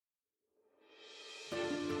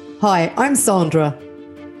Hi, I'm Sandra.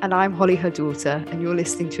 And I'm Holly, her daughter, and you're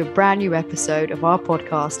listening to a brand new episode of our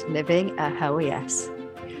podcast, Living a Hell Yes.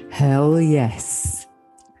 Hell yes.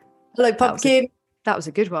 Hello, Pumpkin. That was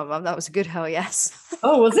a good one, Mum. That was a good hell yes.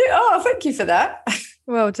 Oh, was it? Oh, thank you for that.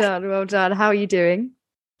 Well done, well done. How are you doing?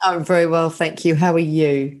 I'm very well, thank you. How are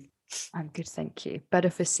you? I'm good, thank you.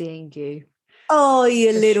 Better for seeing you. Oh,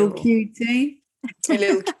 you For little sure. cutie. You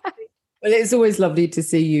little cutie. Well, it's always lovely to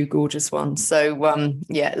see you, gorgeous one. So,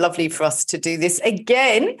 lovely for us to do this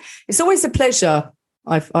again. It's always a pleasure,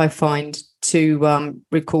 I find, to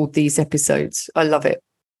record these episodes. I love it.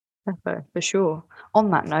 For sure.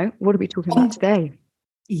 On that note, what are we talking about today?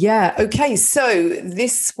 Yeah, okay. So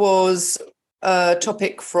this was a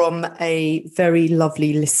topic from a very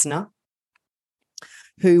lovely listener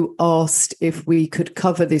who asked if we could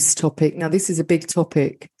cover this topic. Now, this is a big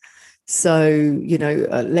topic. So,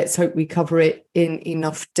 let's hope we cover it in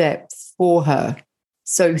enough depth for her.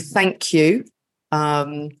 So thank you,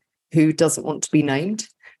 who doesn't want to be named.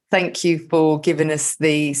 Thank you for giving us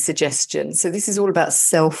the suggestion. So this is all about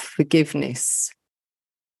self-forgiveness,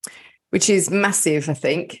 which is massive, I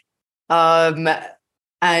think. How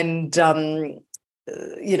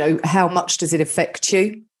much does it affect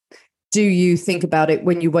you? Do you think about it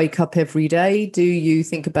when you wake up every day? Do you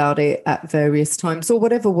think about it at various times or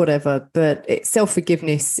whatever? But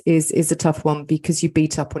self-forgiveness is a tough one because you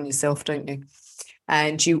beat up on yourself, don't you?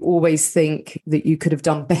 And you always think that you could have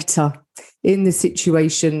done better in the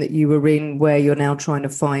situation that you were in where you're now trying to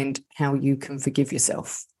find how you can forgive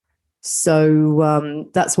yourself. So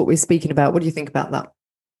that's what we're speaking about. What do you think about that?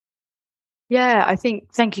 Yeah, I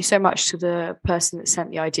think thank you so much to the person that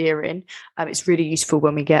sent the idea in. It's really useful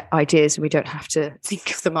when we get ideas and we don't have to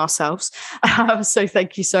think of them ourselves. So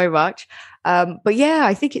thank you so much. But yeah,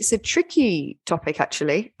 I think it's a tricky topic,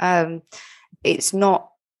 actually. It's not,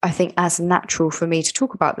 I think, as natural for me to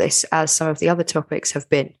talk about this as some of the other topics have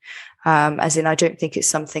been. As in, I don't think it's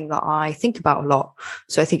something that I think about a lot.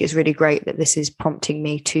 So I think it's really great that this is prompting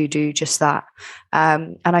me to do just that.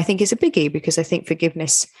 And I think it's a biggie because I think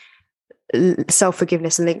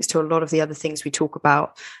self-forgiveness links to a lot of the other things we talk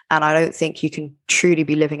about. And I don't think you can truly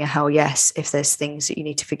be living a hell yes if there's things that you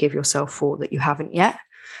need to forgive yourself for that you haven't yet,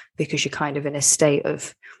 because you're kind of in a state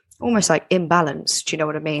of almost like imbalance. Do you know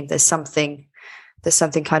what I mean? There's something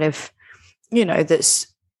kind of, that's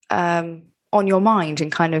on your mind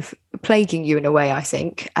and kind of plaguing you in a way, I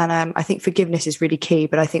think. And I think forgiveness is really key,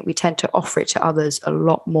 but I think we tend to offer it to others a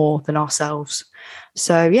lot more than ourselves.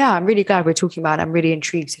 So yeah, I'm really glad we're talking about it. I'm really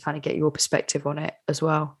intrigued to kind of get your perspective on it as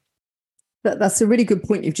well. That's a really good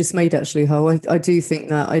point you've just made, actually, Ho. I do think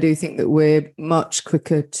that we're much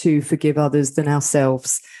quicker to forgive others than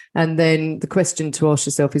ourselves. And then the question to ask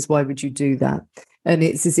yourself is, why would you do that? And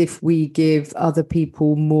it's as if we give other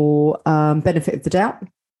people more benefit of the doubt.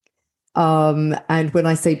 And when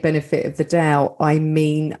I say benefit of the doubt, I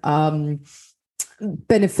mean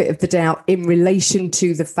benefit of the doubt in relation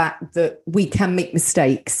to the fact that we can make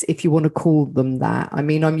mistakes, if you want to call them that. I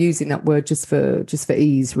mean, I'm using that word just for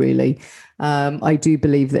ease, really. I do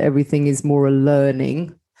believe that everything is more a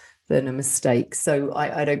learning than a mistake. So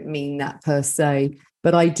I don't mean that per se.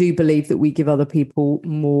 But I do believe that we give other people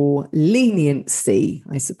more leniency,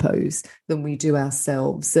 I suppose, than we do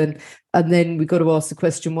ourselves. And then we've got to ask the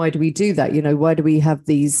question, why do we do that? Why do we have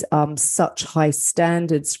these such high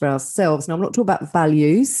standards for ourselves? Now, I'm not talking about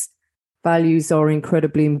values. Values are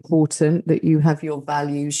incredibly important, that you have your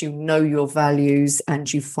values, you know your values,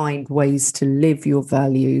 and you find ways to live your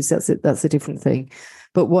values. That's a different thing.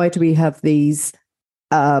 But why do we have these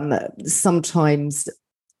sometimes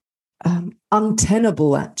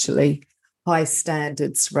untenable, actually, high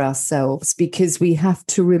standards for ourselves? Because we have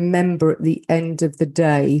to remember at the end of the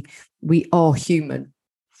day, we are human,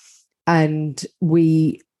 and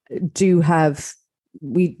we do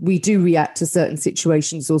react to certain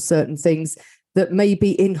situations or certain things that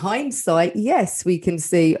maybe in hindsight, yes, we can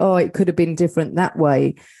see, oh, it could have been different that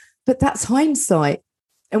way. But that's hindsight.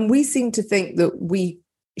 And we seem to think that we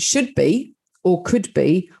should be or could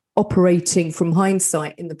be operating from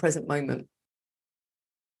hindsight in the present moment.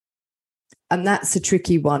 And that's a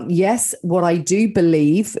tricky one. Yes, what I do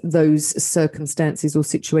believe those circumstances or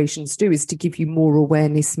situations do is to give you more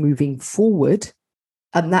awareness moving forward.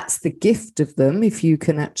 And that's the gift of them, if you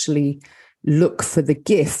can actually look for the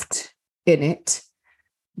gift in it.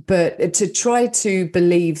 But to try to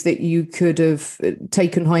believe that you could have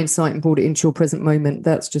taken hindsight and brought it into your present moment,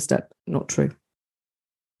 that's just not true.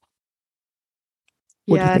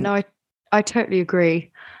 Yeah, no, I totally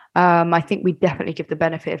agree. I think we definitely give the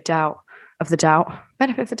benefit of the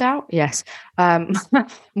doubt, yes,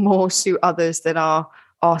 more to others than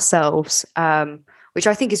ourselves. which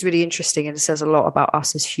I think is really interesting and it says a lot about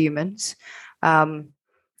us as humans.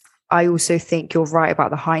 I also think you're right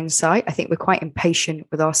about the hindsight. I think we're quite impatient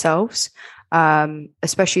with ourselves,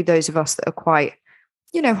 especially those of us that are quite,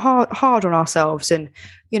 hard on ourselves. And,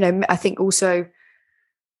 I think also,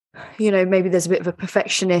 maybe there's a bit of a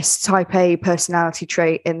perfectionist type A personality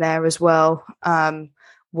trait in there as well,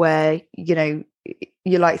 where,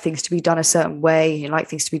 you like things to be done a certain way, you like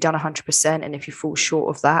things to be done 100%. And if you fall short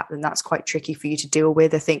of that, then that's quite tricky for you to deal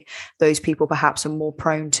with. I think those people perhaps are more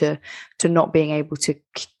prone to not being able to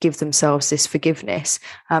give themselves this forgiveness.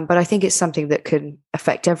 But I think it's something that can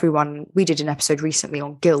affect everyone. We did an episode recently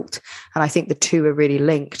on guilt, and I think the two are really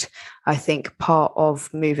linked. I think part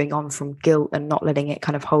of moving on from guilt and not letting it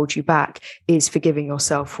kind of hold you back is forgiving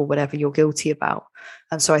yourself for whatever you're guilty about.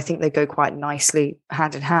 And so I think they go quite nicely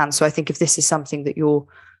hand in hand. So I think if this is something that you're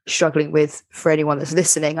struggling with, for anyone that's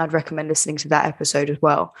listening, I'd recommend listening to that episode as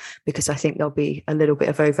well, because I think there'll be a little bit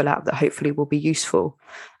of overlap that hopefully will be useful.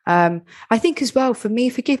 I think as well, for me,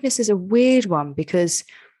 forgiveness is a weird one because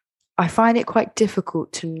I find it quite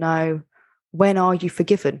difficult to know, when are you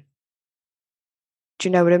forgiven? Do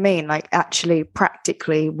you know what I mean? Like, actually,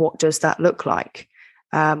 practically, what does that look like?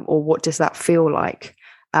 Or what does that feel like?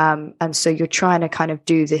 And so you're trying to kind of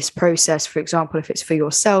do this process. For example, if it's for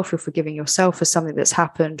yourself, you're forgiving yourself for something that's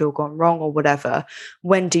happened or gone wrong or whatever.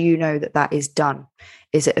 When do you know that that is done?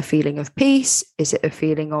 Is it a feeling of peace? Is it a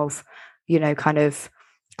feeling of, kind of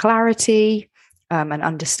clarity and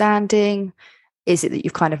understanding? Is it that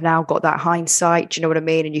you've kind of now got that hindsight? Do you know what I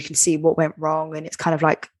mean? And you can see what went wrong. And it's kind of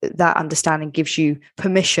like that understanding gives you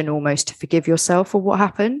permission almost to forgive yourself for what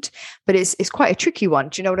happened. But it's quite a tricky one.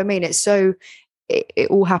 Do you know what I mean? It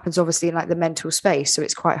all happens obviously in like the mental space. So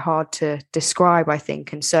it's quite hard to describe, I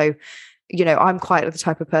think. And so, I'm quite the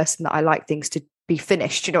type of person that I like things to be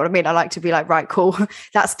finished. You know what I mean? I like to be like, right, cool,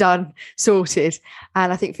 that's done, sorted.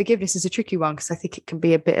 And I think forgiveness is a tricky one because I think it can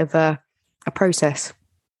be a bit of a process.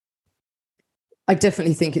 I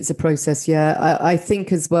definitely think it's a process. Yeah. I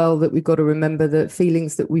think as well that we've got to remember that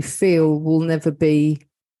feelings that we feel will never be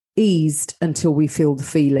eased until we feel the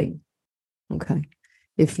feeling. Okay.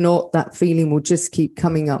 If not, that feeling will just keep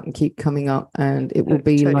coming up and keep coming up, and it will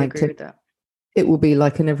be it will be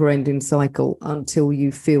like a never-ending cycle until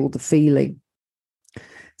you feel the feeling.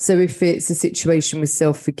 So if it's a situation with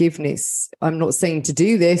self-forgiveness, I'm not saying to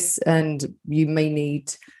do this, and you may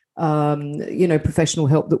need professional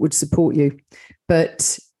help that would support you,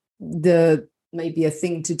 but maybe a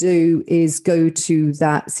thing to do is go to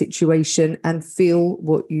that situation and feel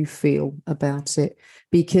what you feel about it.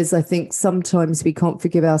 Because I think sometimes we can't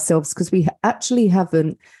forgive ourselves because we actually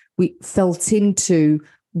haven't felt into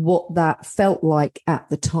what that felt like at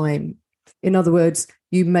the time. In other words,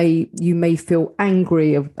 you may feel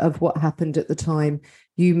angry of what happened at the time.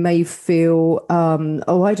 You may feel,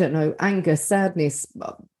 I don't know, anger, sadness,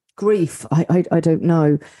 grief. I don't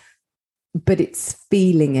know, but it's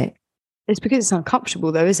feeling it. It's because it's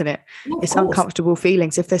uncomfortable though, isn't it? It's uncomfortable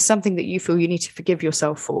feelings. If there's something that you feel you need to forgive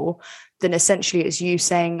yourself for, then essentially it's you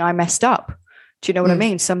saying, I messed up. Do you know what I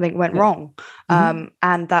mean? Something went wrong.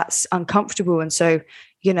 And that's uncomfortable. And so,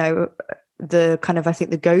 the kind of, I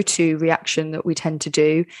think the go-to reaction that we tend to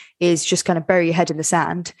do is just kind of bury your head in the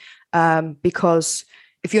sand, because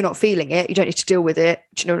if you're not feeling it, you don't need to deal with it.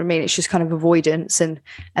 Do you know what I mean? It's just kind of avoidance, and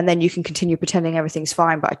then you can continue pretending everything's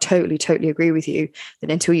fine. But I totally agree with you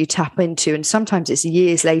that until you tap into, and sometimes it's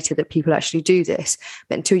years later that people actually do this,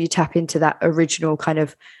 but until you tap into that original kind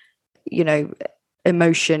of,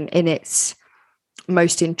 emotion in its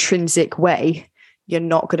most intrinsic way, you're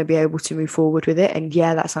not going to be able to move forward with it. And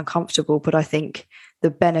yeah, that's uncomfortable, but I think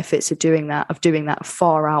the benefits of doing that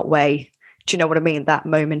far outweigh, do you know what I mean? That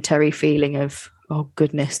momentary feeling of, oh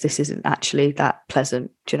goodness, this isn't actually that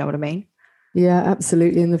pleasant. Do you know what I mean? Yeah,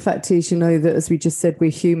 absolutely. And the fact is, that as we just said, we're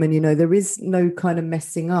human, there is no kind of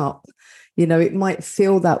messing up. It might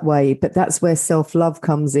feel that way, but that's where self-love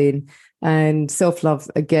comes in. And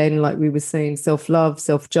self-love, again, like we were saying, self-love,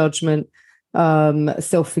 self-judgment,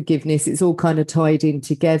 self-forgiveness, it's all kind of tied in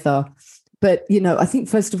together. But, I think,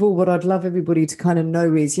 first of all, what I'd love everybody to kind of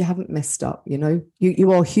know is you haven't messed up,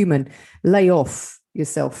 you are human. Lay off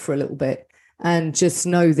yourself for a little bit. And just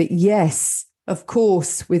know that, yes, of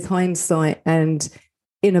course, with hindsight and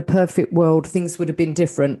in a perfect world, things would have been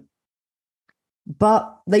different.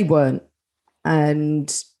 But they weren't.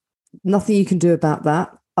 And nothing you can do about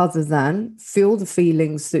that other than feel the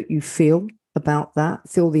feelings that you feel about that.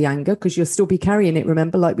 Feel the anger, because you'll still be carrying it,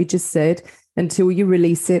 remember, like we just said. Until you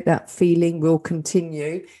release it, that feeling will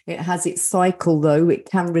continue. It has its cycle, though. It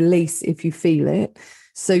can release if you feel it.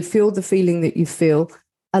 So feel the feeling that you feel.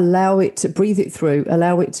 Allow it to breathe it through,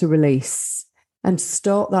 allow it to release. and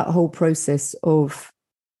start that whole process of,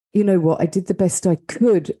 you know what, I did the best I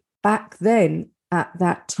could back then at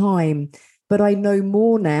that time, but I know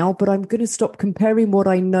more now, but I'm going to stop comparing what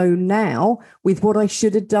I know now with what I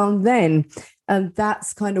should have done then. And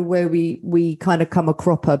that's kind of where we kind of come a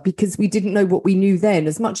cropper, because we didn't know what we knew then.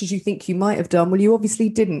 As much as you think you might have done, well, you obviously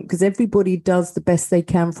didn't, because everybody does the best they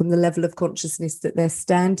can from the level of consciousness that they're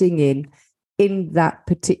standing in that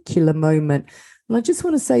particular moment. And I just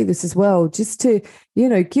want to say this as well, just to, you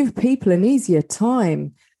know, give people an easier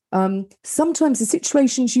time. Sometimes the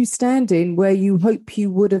situations you stand in where you hope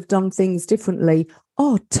you would have done things differently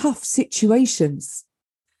are tough situations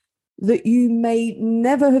that you may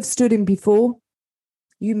never have stood in before.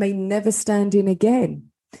 You may never stand in again.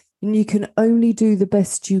 And you can only do the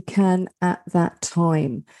best you can at that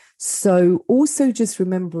time. So also just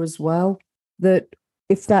remember as well that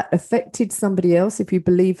if that affected somebody else, if you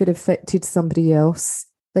believe it affected somebody else,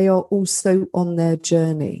 they are also on their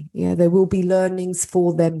journey. Yeah, there will be learnings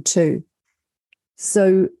for them too.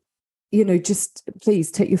 So, you know, just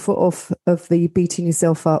please take your foot off of the beating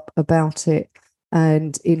yourself up about it,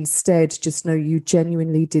 and instead just know you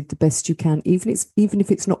genuinely did the best you can, even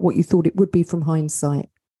if it's not what you thought it would be from hindsight.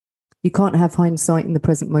 You can't have hindsight in the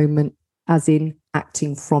present moment, as in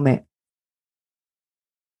acting from it.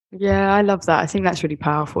 Yeah, I love that. I think that's really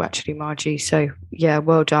powerful, actually, Margie. So, yeah,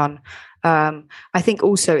 well done. I think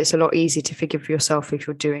also it's a lot easier to forgive yourself if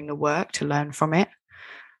you're doing the work to learn from it.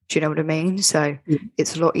 Do you know what I mean? So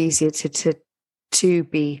it's a lot easier to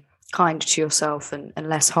be kind to yourself and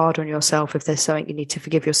less hard on yourself if there's something you need to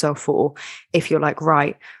forgive yourself for. If you're like,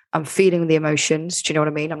 right, I'm feeling the emotions. Do you know what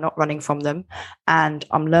I mean? I'm not running from them and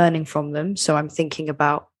I'm learning from them. So I'm thinking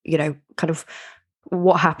about, you know, kind of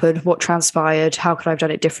what happened, what transpired, how could I have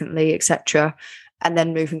done it differently, etc. And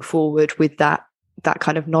then moving forward with that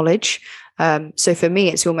kind of knowledge. So for me,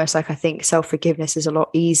 it's almost like I think self-forgiveness is a lot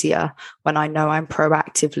easier when I know I'm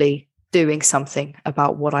proactively doing something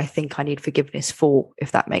about what I think I need forgiveness for,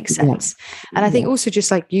 if that makes sense. Yeah. And I think also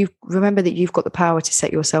just like you remember that you've got the power to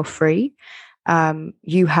set yourself free.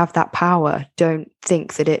 You have that power. Don't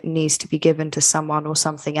think that it needs to be given to someone or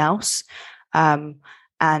something else.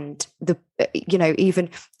 And even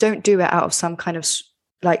don't do it out of some kind of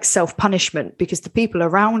like self-punishment, because the people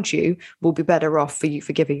around you will be better off for you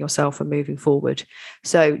forgiving yourself and moving forward.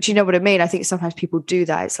 So do you know what I mean? I think sometimes people do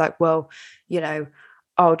that. It's like, well, you know,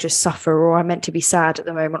 I'll just suffer, or I'm meant to be sad at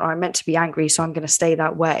the moment, or I'm meant to be angry, so I'm going to stay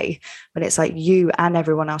that way. But it's like you and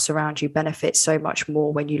everyone else around you benefit so much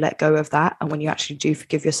more when you let go of that and when you actually do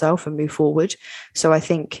forgive yourself and move forward. So I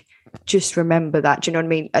think just remember that. Do you know what I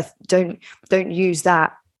mean? Don't use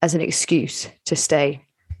that as an excuse to stay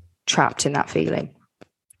trapped in that feeling.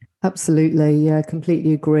 Absolutely. Yeah,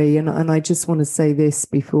 completely agree. And I just want to say this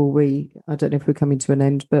before I don't know if we're coming to an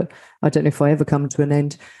end, but I don't know if I ever come to an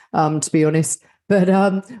end, to be honest.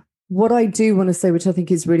 But what I do want to say, which I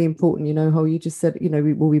think is really important, you know, how you just said, you know,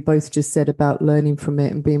 we both just said about learning from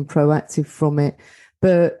it and being proactive from it.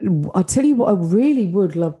 But I'll tell you what, I really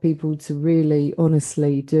would love people to really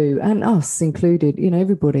honestly do, and us included, you know,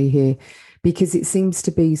 everybody here, because it seems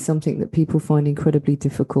to be something that people find incredibly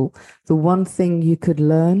difficult. The one thing you could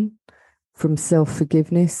learn from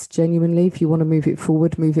self-forgiveness, genuinely, if you want to move it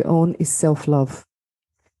forward, move it on, is self-love,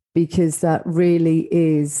 because that really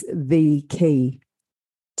is the key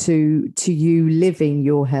to you living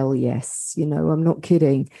your hell yes. You know, I'm not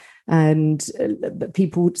kidding. And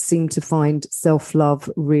people seem to find self-love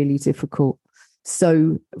really difficult.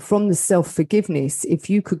 So from the self-forgiveness, if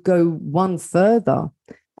you could go one further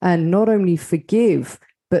and not only forgive,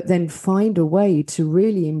 but then find a way to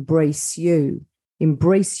really embrace you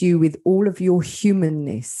with all of your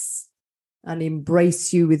humanness and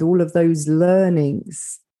embrace you with all of those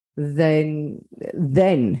learnings, then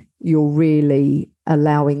you're really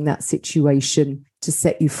allowing that situation to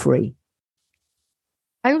set you free.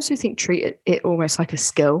 I also think treat it almost like a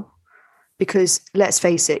skill, because let's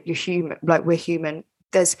face it, you're human, like we're human.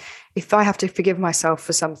 If I have to forgive myself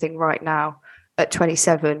for something right now at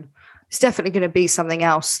 27, it's definitely going to be something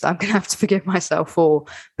else that I'm going to have to forgive myself for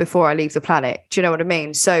before I leave the planet. Do you know what I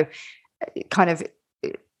mean? So kind of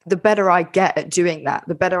the better I get at doing that,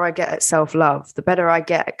 the better I get at self-love, the better I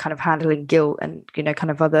get at kind of handling guilt and, you know,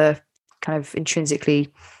 kind of other kind of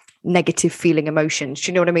intrinsically negative feeling emotions.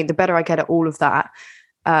 Do you know what I mean? The better I get at all of that,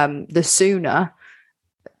 the sooner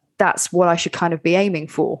that's what I should kind of be aiming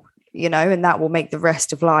for, you know, and that will make the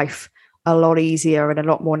rest of life a lot easier and a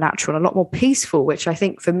lot more natural and a lot more peaceful, which I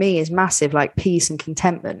think for me is massive. Like peace and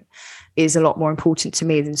contentment is a lot more important to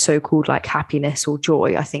me than so-called like happiness or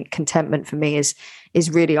joy. I think contentment for me is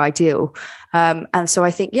really ideal. And so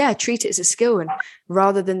I think, yeah, treat it as a skill, and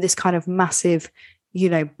rather than this kind of massive,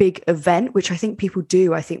 big event, which I think people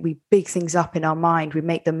do. I think we big things up in our mind. We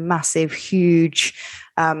make them massive, huge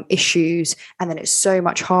issues, and then it's so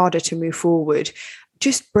much harder to move forward.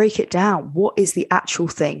 Just break it down. What is the actual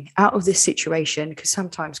thing out of this situation? Because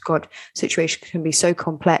sometimes, God, situations can be so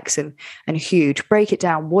complex and huge. Break it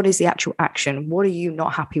down. What is the actual action? What are you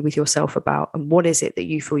not happy with yourself about? And what is it that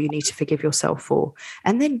you feel you need to forgive yourself for?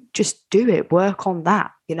 And then just do it. Work on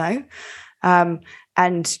that,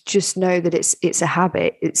 and just know that it's a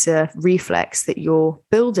habit. It's a reflex that you're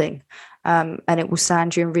building. And it will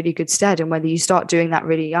stand you in really good stead. And whether you start doing that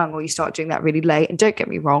really young or you start doing that really late, and don't get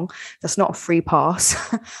me wrong, that's not a free pass.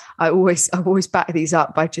 I always back these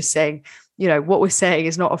up by just saying, what we're saying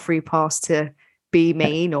is not a free pass to be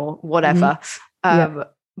mean or whatever.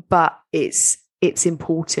 But it's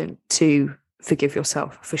important to forgive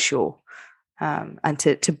yourself for sure. And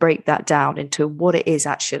to break that down into what it is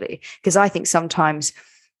actually. Because I think sometimes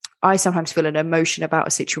feel an emotion about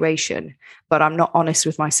a situation, but I'm not honest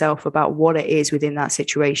with myself about what it is within that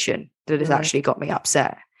situation that has actually got me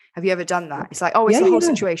upset. Have you ever done that? It's like, it's the whole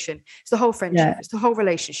situation. It's the whole friendship. It's the whole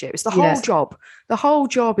relationship. It's the whole job. The whole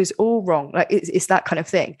job is all wrong. Like it's that kind of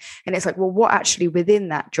thing. And it's like, well, what actually within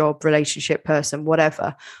that job, relationship, person,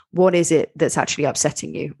 whatever, what is it that's actually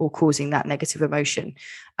upsetting you or causing that negative emotion?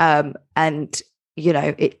 And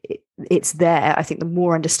it's there. I think the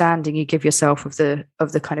more understanding you give yourself of the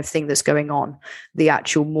kind of thing that's going on, the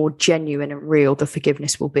actual more genuine and real the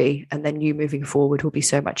forgiveness will be, and then you moving forward will be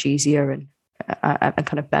so much easier and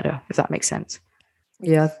kind of better, if that makes sense.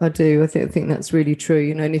 Yeah, I do. I think that's really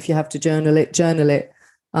true. And if you have to journal it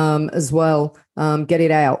as well. Get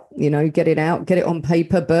it out. Get it on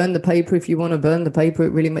paper. Burn the paper if you want to burn the paper.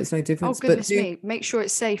 It really makes no difference. Oh goodness me! Make sure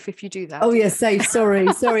it's safe if you do that. Oh yeah, safe. Sorry,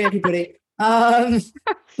 everybody. Sorry.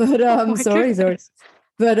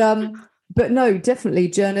 But no, definitely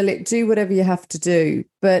journal it. Do whatever you have to do.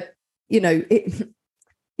 But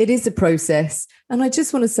it is a process. And I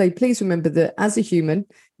just want to say, please remember that as a human,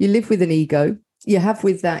 you live with an ego. You live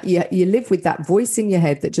with that voice in your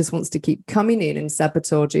head that just wants to keep coming in and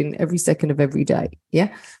sabotaging every second of every day.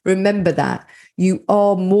 Yeah. Remember that you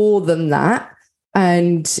are more than that.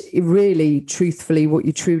 And really, truthfully, what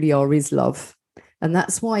you truly are is love. And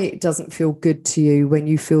that's why it doesn't feel good to you when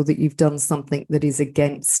you feel that you've done something that is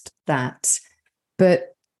against that.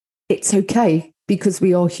 But it's okay, because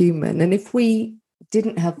we are human. And if we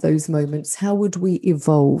didn't have those moments, how would we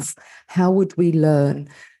evolve? How would we learn?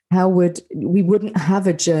 We wouldn't have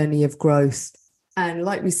a journey of growth. And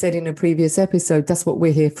like we said in a previous episode, that's what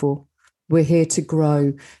we're here for. We're here to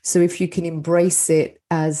grow. So if you can embrace it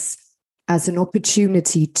as an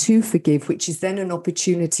opportunity to forgive, which is then an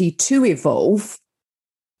opportunity to evolve,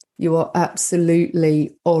 you are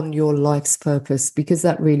absolutely on your life's purpose, because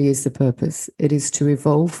that really is the purpose. It is to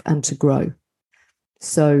evolve and to grow.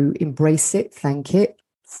 So embrace it, thank it,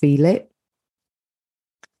 feel it,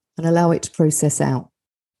 and allow it to process out.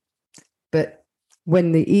 But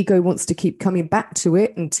when the ego wants to keep coming back to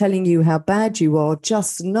it and telling you how bad you are,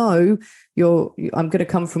 just know I'm going to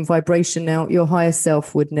come from vibration now. Your higher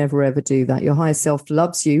self would never, ever do that. Your higher self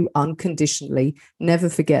loves you unconditionally. Never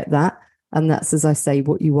forget that. And that's, as I say,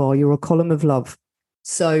 what you are. You're a column of love.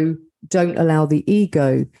 So don't allow the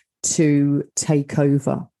ego to take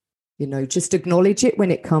over. Just acknowledge it when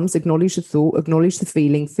it comes. Acknowledge the thought, acknowledge the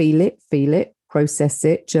feeling, feel it, process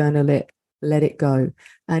it, journal it, let it go,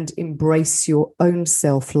 and embrace your own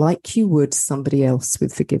self like you would somebody else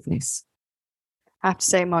with forgiveness. I have to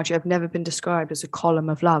say, Margie, I've never been described as a column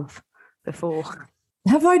of love before.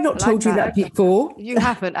 Have I not told you that before? You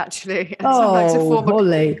haven't, actually.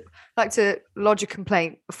 Holly. I'd like to lodge a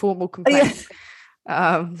formal complaint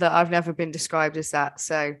that I've never been described as that.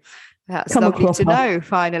 So that's lovely to know,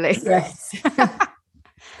 finally. Yes.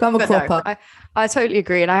 Come a cropper. No, I totally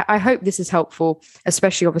agree. And I hope this is helpful,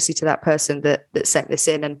 especially obviously to that person that sent this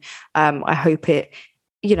in. And I hope it,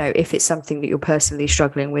 if it's something that you're personally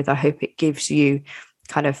struggling with, I hope it gives you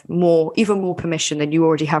kind of even more permission than you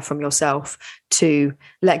already have from yourself to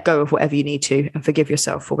let go of whatever you need to and forgive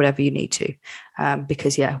yourself for whatever you need to.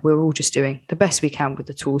 Because we're all just doing the best we can with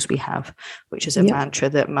the tools we have, which is a mantra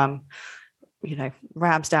that Mum,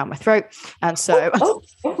 rams down my throat. And so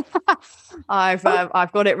I've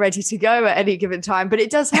got it ready to go at any given time. But it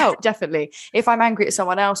does help, definitely. If I'm angry at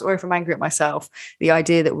someone else or if I'm angry at myself, the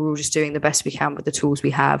idea that we're all just doing the best we can with the tools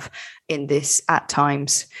we have in this, at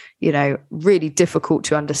times, really difficult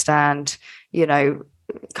to understand,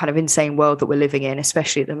 kind of insane world that we're living in,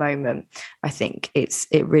 especially at the moment. I think it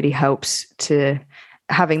really helps to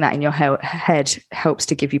having that in your head helps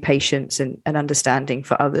to give you patience and understanding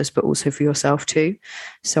for others, but also for yourself too.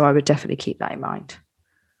 So I would definitely keep that in mind.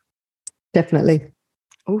 Definitely.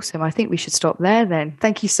 Awesome. I think we should stop there then.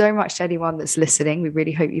 Thank you so much to anyone that's listening. We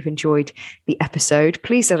really hope you've enjoyed the episode.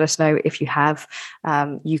 Please let us know if you have.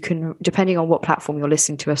 You can, depending on what platform you're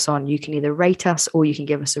listening to us on, you can either rate us or you can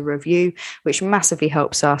give us a review, which massively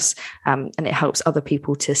helps us, and it helps other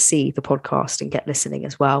people to see the podcast and get listening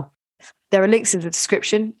as well. There are links in the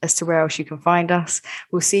description as to where else you can find us.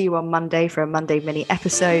 We'll see you on Monday for a Monday mini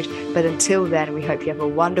episode. But until then, we hope you have a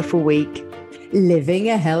wonderful week. Living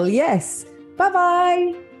a hell yes.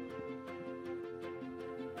 Bye-bye.